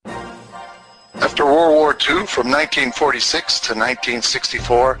After World War II, from 1946 to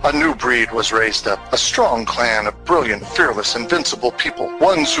 1964, a new breed was raised up. A strong clan of brilliant, fearless, invincible people.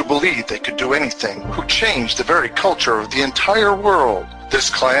 Ones who believed they could do anything, who changed the very culture of the entire world. This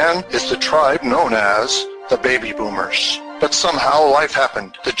clan is the tribe known as the Baby Boomers. But somehow life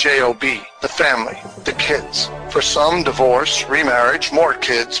happened. The J-O-B, the family, the kids. For some, divorce, remarriage, more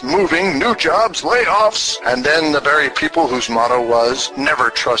kids, moving, new jobs, layoffs. And then the very people whose motto was, never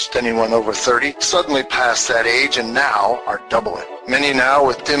trust anyone over 30, suddenly passed that age and now are double it. Many now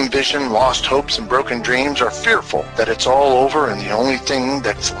with dim vision, lost hopes, and broken dreams are fearful that it's all over and the only thing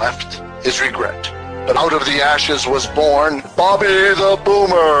that's left is regret. But out of the ashes was born Bobby the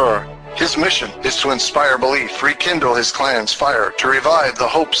Boomer. His mission is to inspire belief, rekindle his clan's fire, to revive the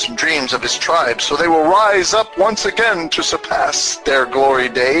hopes and dreams of his tribe so they will rise up once again to surpass their glory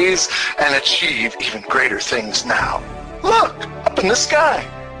days and achieve even greater things now. Look, up in the sky.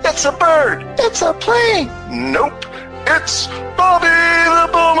 It's a bird. It's a plane. Nope. It's Bobby the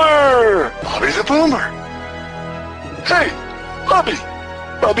Boomer. Bobby the Boomer. Hey, Bobby.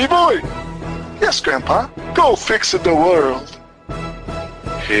 Bobby boy. Yes, Grandpa. Go fixing the world.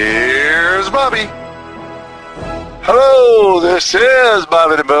 Here's Bobby. Hello, this is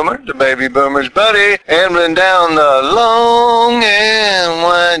Bobby the Boomer, the Baby Boomer's buddy, ambling down the long and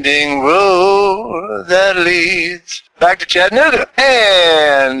winding road that leads back to Chattanooga.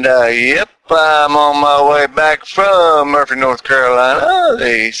 And, yep, I'm on my way back from Murphy, North Carolina.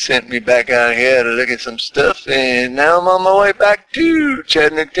 They sent me back out here to look at some stuff, and now I'm on my way back to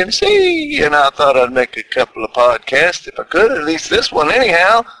Chattanooga, Tennessee. And I thought I'd make a couple of podcasts if I could, at least this one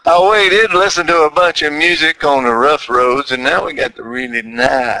anyhow. I waited, listened to a bunch of music on the rough roads, and now we got the really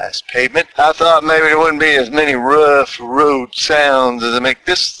nice pavement. I thought maybe there wouldn't be as many rough road sounds as I make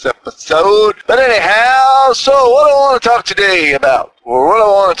this episode. But anyhow, so what do I want to talk today about? Well, what do I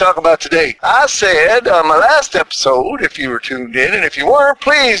want to talk about today? I said on my last episode, if you were tuned in, and if you weren't,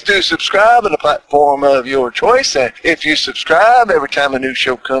 please do subscribe on the platform of your choice. And if you subscribe, every time a new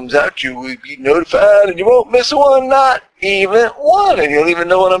show comes out, you will be notified and you won't miss one, not even one. And you'll even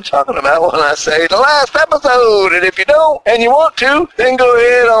know what I'm talking about when I say the last episode. And if you don't and you want to, then go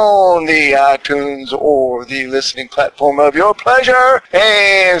ahead on the iTunes or the listening platform of your pleasure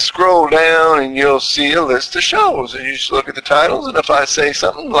and scroll down and you'll see a list of shows. And you just look at the titles, and if I say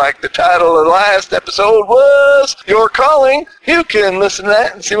something like the title of the last episode was Your Calling, you can listen to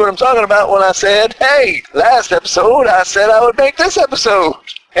that and see what I'm talking about when I said, hey, last episode I said I would make this episode.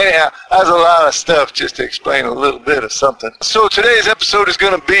 Anyhow, there's a lot of stuff just to explain a little bit of something. So today's episode is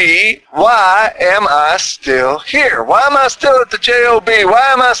going to be, why am I still here? Why am I still at the J-O-B?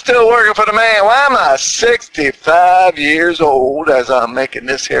 Why am I still working for the man? Why am I 65 years old as I'm making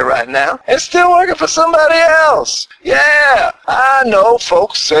this here right now and still working for somebody else? Yeah, I know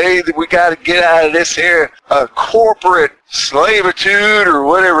folks say that we got to get out of this here corporate slavitude or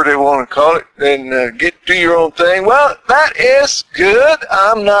whatever they want to call it and do your own thing. Well, that is good.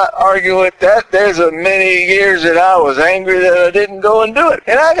 I'm not arguing with that. There's many years that I was angry that I didn't go and do it.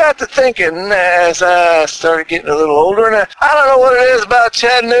 And I got to thinking as I started getting a little older, and I don't know what it is about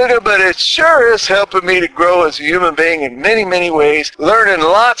Chattanooga, but it sure is helping me to grow as a human being in many, many ways, learning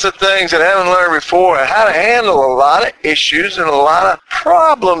lots of things that I haven't learned before, and how to handle a lot of issues and a lot of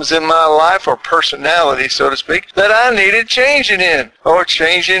problems in my life or personality, so to speak, that I needed changing in, or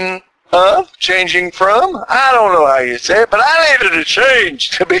changing from. I don't know how you say it, but I needed to change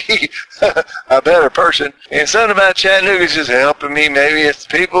to be a better person. And something about Chattanooga is just helping me. Maybe it's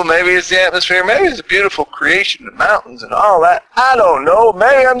the people, maybe it's the atmosphere, maybe it's the beautiful creation, the mountains and all that. I don't know.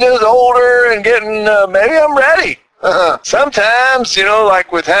 Maybe I'm just older and getting, maybe I'm ready. Sometimes, you know,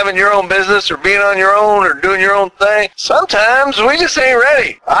 like with having your own business or being on your own or doing your own thing, sometimes we just ain't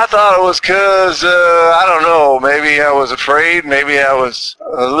ready. I thought it was because, I don't know, maybe I was afraid, maybe I was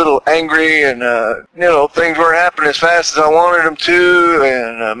a little angry and, you know, things weren't happening as fast as I wanted them to,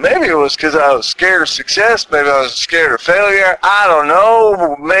 and maybe it was because I was scared of success, maybe I was scared of failure. I don't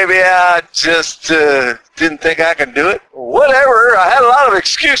know, maybe I just didn't think I could do it. Whatever, I had a lot of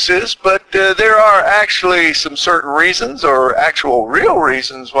excuses, but there are actually some certain reasons or actual real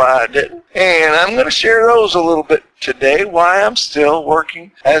reasons why I didn't. And I'm going to share those a little bit today, why I'm still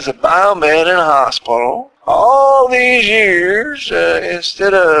working as a biomed in a hospital all these years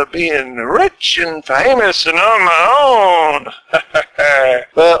instead of being rich and famous and on my own.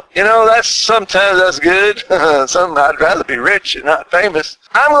 Well, you know, sometimes that's good. Sometimes I'd rather be rich and not famous.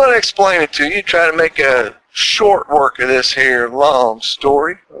 I'm going to explain it to you, try to make a short work of this here long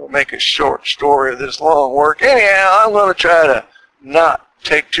story. I'll make a short story of this long work. Anyhow, I'm going to try to not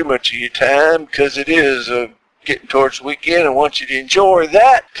take too much of your time because it is a getting towards the weekend. I want you to enjoy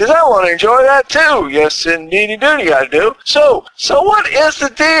that, because I want to enjoy that too. Yes, indeedy doody, I do. So what is the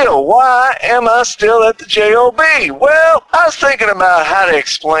deal? Why am I still at the job? Well, I was thinking about how to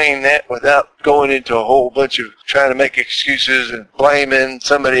explain that without going into a whole bunch of trying to make excuses and blaming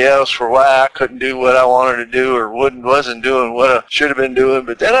somebody else for why I couldn't do what I wanted to do or wasn't doing what I should have been doing.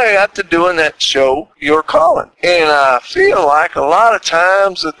 But then I got to doing that show, Your Calling. And I feel like a lot of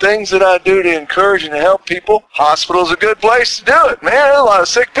times the things that I do to encourage and to help people, hospital's a good place to do it. Man, there's a lot of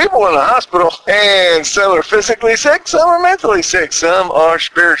sick people in the hospital. And some are physically sick, some are mentally sick, some are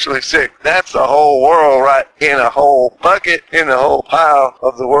spiritually sick. That's the whole world right in a whole bucket, in the whole pile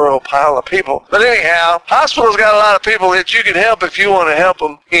of the world, pile of people. But anyhow, hospitals got a lot of people that you can help if you want to help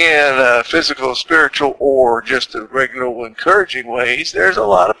them in physical, spiritual, or just the regular encouraging ways. There's a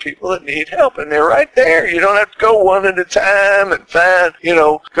lot of people that need help, and they're right there. You don't have to go one at a time and find,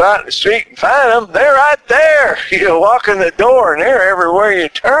 go out in the street and find them. They're right there. Walk in the door, and they're everywhere you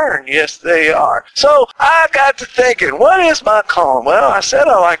turn. Yes, they are. So I got to thinking, what is my calling? Well, I said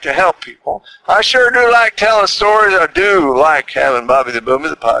I like to help people. I sure do like telling stories. I do like having Bobby the Boomer,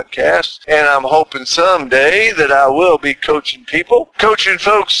 the podcast. And I'm hoping someday that I will be coaching people, coaching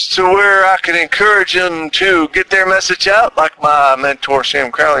folks to where I can encourage them to get their message out like my mentor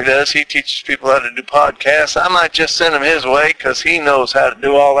Sam Crowley does. He teaches people how to do podcasts. I might just send him his way because he knows how to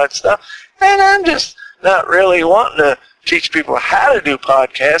do all that stuff. And I'm just not really wanting to teach people how to do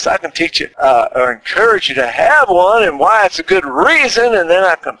podcasts. I can teach you or encourage you to have one and why it's a good reason, and then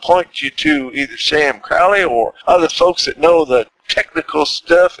I can point you to either Sam Crowley or other folks that know the technical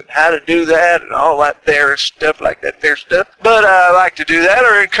stuff and how to do that and all that there stuff like that there stuff. But I like to do that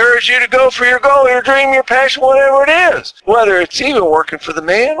or encourage you to go for your goal, your dream, your passion, whatever it is. Whether it's even working for the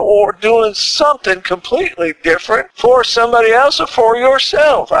man or doing something completely different for somebody else or for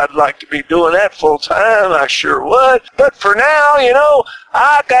yourself. I'd like to be doing that full time. I sure would. But for now,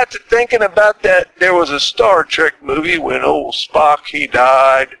 I got to thinking about that. There was a Star Trek movie when old Spock, he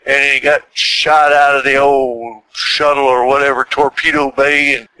died, and he got shot out of the old shuttle or whatever, torpedo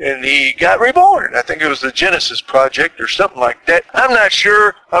bay, and he got reborn. I think it was the Genesis Project or something like that. I'm not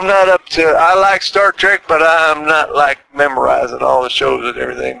sure. I'm not up to, I like Star Trek, but I'm not like memorizing all the shows and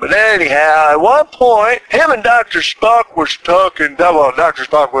everything. But anyhow, at one point, him and Dr. Spock was talking, well, Dr.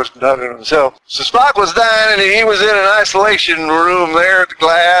 Spock wasn't talking to himself. So Spock was dying, and he was in an isolation room there at the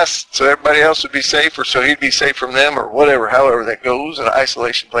glass, so everybody else would be safe, or so he'd be safe from them, or whatever, however that goes, an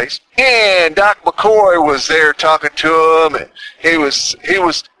isolation place. And Doc McCoy was there talking to him, and he was,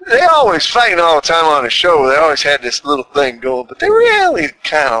 they always fighting all the time on the show. They always had this little thing going, but they really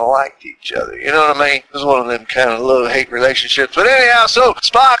kind of liked each other. You know what I mean? It was one of them kind of love-hate relationships. But anyhow, so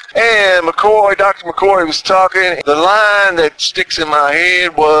Spock and McCoy, Dr. McCoy was talking. The line that sticks in my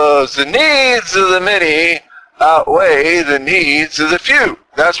head was, the needs of the many outweigh the needs of the few.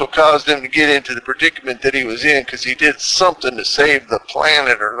 That's what caused him to get into the predicament that he was in, because he did something to save the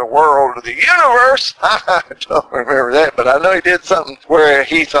planet or the world or the universe. I don't remember that, but I know he did something where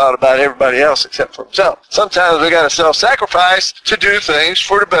he thought about everybody else except for himself. Sometimes we got to self-sacrifice to do things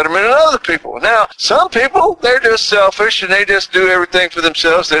for the betterment of other people. Now, some people, they're just selfish and they just do everything for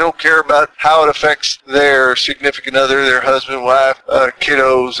themselves. They don't care about how it affects their significant other, their husband, wife,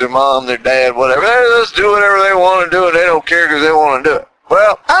 kiddos, their mom, their dad, whatever. They just do whatever they want to do, and they don't care because they want to do it.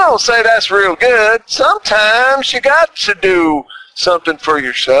 Well, I don't say that's real good. Sometimes you got to do something for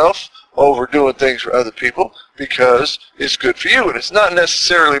yourself over doing things for other people because it's good for you. And it's not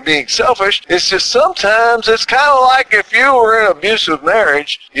necessarily being selfish. It's just sometimes it's kind of like if you were in an abusive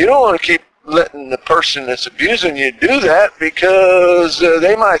marriage, you don't want to keep letting the person that's abusing you do that because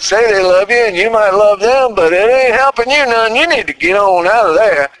they might say they love you and you might love them, but it ain't helping you none. You need to get on out of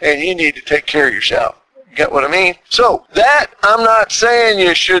there and you need to take care of yourself. Get what I mean? So that, I'm not saying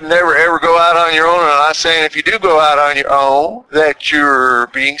you should never ever go out on your own. I'm not saying if you do go out on your own that you're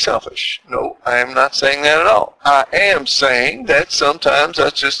being selfish. No, I am not saying that at all. I am saying that sometimes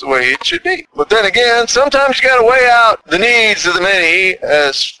that's just the way it should be. But then again, sometimes you got to weigh out the needs of the many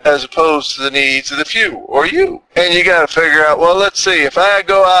as opposed to the needs of the few or you. And you got to figure out, well, let's see, if I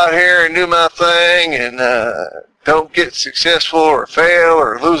go out here and do my thing and don't get successful or fail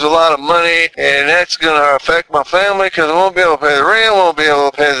or lose a lot of money, and that's going to affect my family because I won't be able to pay the rent, won't be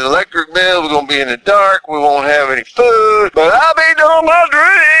able to pay the electric bill, we're going to be in the dark, we won't have any food, but I'll be doing my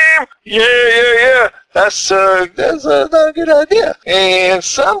dream. Yeah. That's not a good idea. And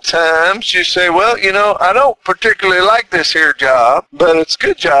sometimes you say, well, I don't particularly like this here job, but it's a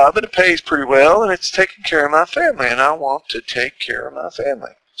good job and it pays pretty well and it's taking care of my family and I want to take care of my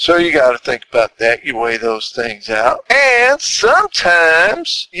family. So you got to think about that. You weigh those things out. And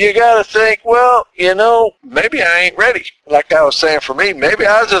sometimes you got to think, well, maybe I ain't ready. Like I was saying, for me, maybe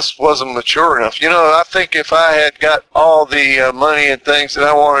I just wasn't mature enough. I think if I had got all the money and things that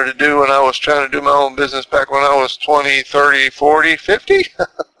I wanted to do when I was trying to do my own business back when I was 20, 30, 40, 50,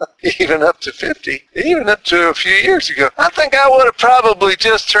 even up to 50, even up to a few years ago, I think I would have probably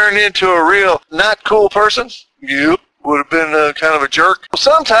just turned into a real not cool person. You would have been kind of a jerk.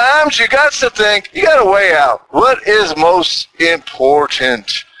 Sometimes you got to think, you got to weigh out what is most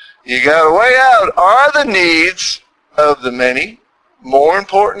important. You got to weigh out, are the needs of the many more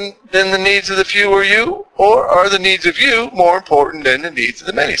important than the needs of the few or you? Or are the needs of you more important than the needs of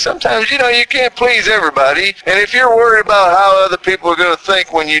the many? Sometimes, you can't please everybody. And if you're worried about how other people are going to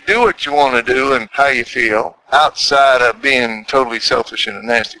think when you do what you want to do and how you feel, outside of being totally selfish and a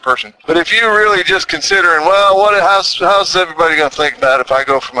nasty person. But if you're really just considering, well, how's everybody going to think about it if I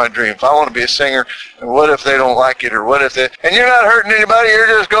go for my dream? If I want to be a singer, and what if they don't like it? Or what if and you're not hurting anybody, you're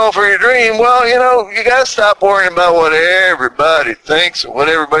just going for your dream. Well, you got to stop worrying about what everybody thinks or what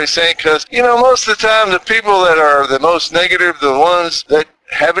everybody's saying, because, most of the time the people that are the most negative, the ones that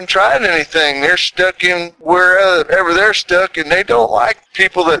haven't tried anything, they're stuck in wherever they're stuck, and they don't like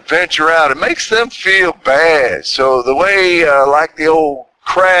people that venture out. It makes them feel bad. So the way, like the old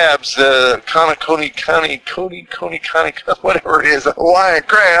crabs, the Coney, whatever it is, a Hawaiian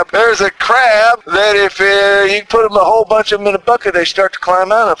crab. There's a crab that if you put them, a whole bunch of them in a bucket, they start to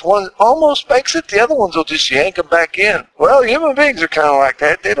climb out. If one almost makes it, the other ones will just yank them back in. Well, human beings are kind of like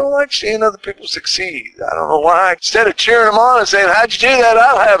that. They don't like seeing other people succeed. I don't know why. Instead of cheering them on and saying, how'd you do that?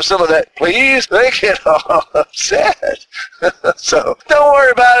 I'll have some of that, please. They get all upset. So don't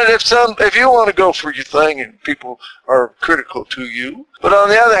worry about it if you want to go for your thing and people are critical to you. But on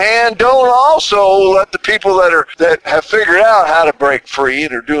the other hand, don't also let the people that have figured out how to break free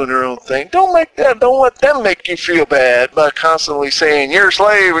and are doing their own thing, don't let them make you feel bad by constantly saying you're a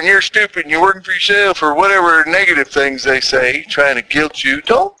slave and you're stupid and you're working for yourself or whatever negative things they say, trying to guilt you.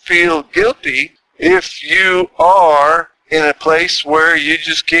 Don't feel guilty if you are in a place where you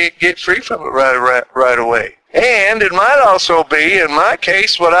just can't get free from it right away. And it might also be, in my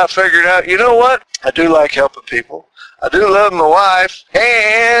case, what I figured out, you know what? I do like helping people. I do love my wife,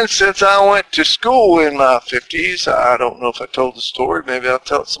 and since I went to school in my 50s, I don't know if I told the story, maybe I'll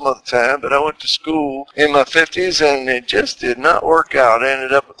tell it some other time, but I went to school in my 50s, and it just did not work out. I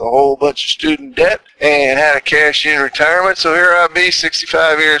ended up with a whole bunch of student debt and had a cash-in retirement, so here I be,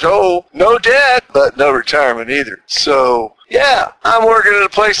 65 years old, no debt, but no retirement either. So, yeah, I'm working at a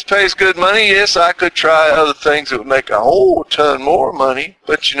place that pays good money. Yes, I could try other things that would make a whole ton more money,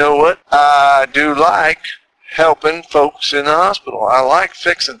 but you know what? I do like helping folks in the hospital. I like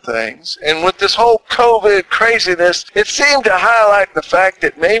fixing things. And with this whole COVID craziness, it seemed to highlight the fact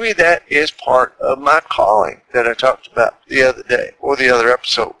that maybe that is part of my calling that I talked about the other day or the other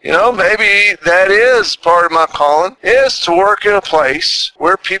episode. Maybe that is part of my calling, is to work in a place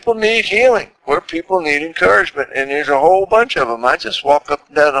where people need healing, where people need encouragement, and there's a whole bunch of them. I just walk up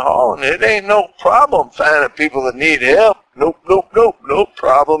and down the hall, and it ain't no problem finding people that need help. Nope, no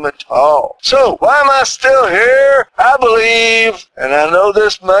problem at all. So, why am I still here? I believe, and I know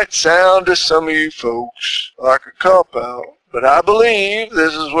this might sound to some of you folks like a cop-out, but I believe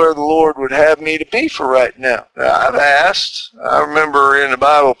this is where the Lord would have me to be for right now. Now, I've asked, I remember in the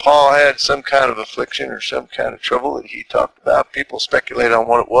Bible, Paul had some kind of affliction or some kind of trouble that he talked about. People speculate on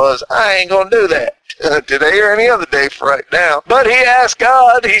what it was. I ain't going to do that today or any other day for right now. But he asked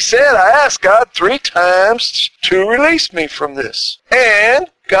God, I asked God 3 times to release me from this. And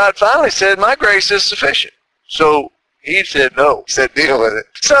God finally said, my grace is sufficient. So he said no. He said, deal with it.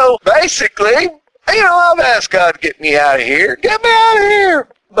 So basically, I've asked God to get me out of here. Get me out of here.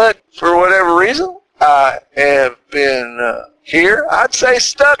 But for whatever reason, I have been here, I'd say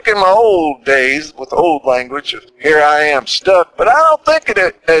stuck in my old days with old language of here I am stuck. But I don't think of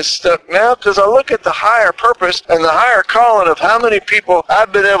it as stuck now, because I look at the higher purpose and the higher calling of how many people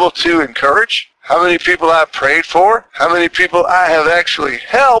I've been able to encourage, how many people I've prayed for, how many people I have actually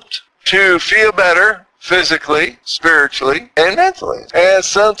helped to feel better physically, spiritually, and mentally. And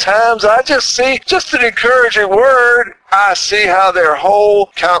sometimes I just see just an encouraging word. I see how their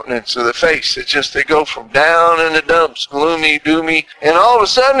whole countenance of the face, they go from down in the dumps, gloomy, doomy, and all of a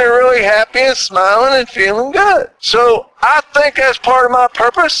sudden they're really happy and smiling and feeling good. So I think that's part of my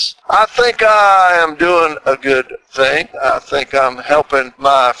purpose. I think I am doing a good thing. I think I'm helping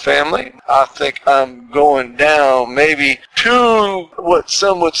my family. I think I'm going down maybe to what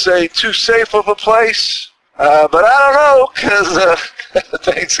some would say too safe of a place. But I don't know, because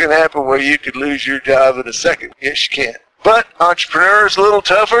things can happen where you could lose your job in a second. Yes, you can. But entrepreneurs a little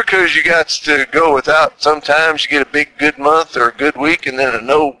tougher because you got to go without. Sometimes you get a big good month or a good week and then a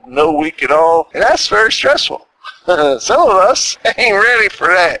no week at all. And that's very stressful. Some of us ain't ready for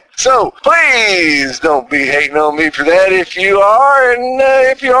that. So please don't be hating on me for that if you are. And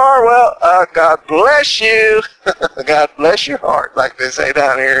if you are, well, God bless you. God bless your heart, like they say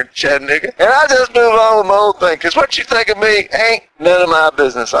down here in Chattanooga. And I just move on with my own thing, because what you think of me ain't none of my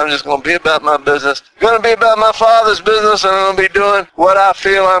business. I'm just going to be about my business. Going to be about my Father's business, and I'm going to be doing what I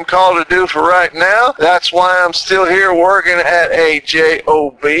feel I'm called to do for right now. That's why I'm still here working at a job.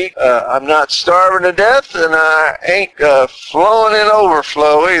 I'm not starving to death, and I ain't flowing in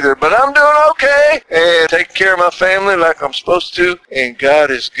overflow either. But I'm doing okay and taking care of my family like I'm supposed to. And God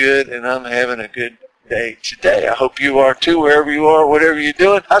is good, and I'm having a good day today. I hope you are too, wherever you are, whatever you're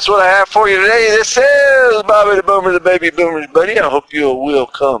doing. That's what I have for you today. This is Bobby the Boomer, the Baby Boomer's buddy. I hope you will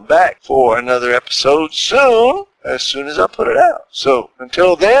come back for another episode soon as I put it out. So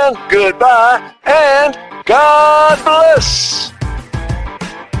until then, goodbye and God bless.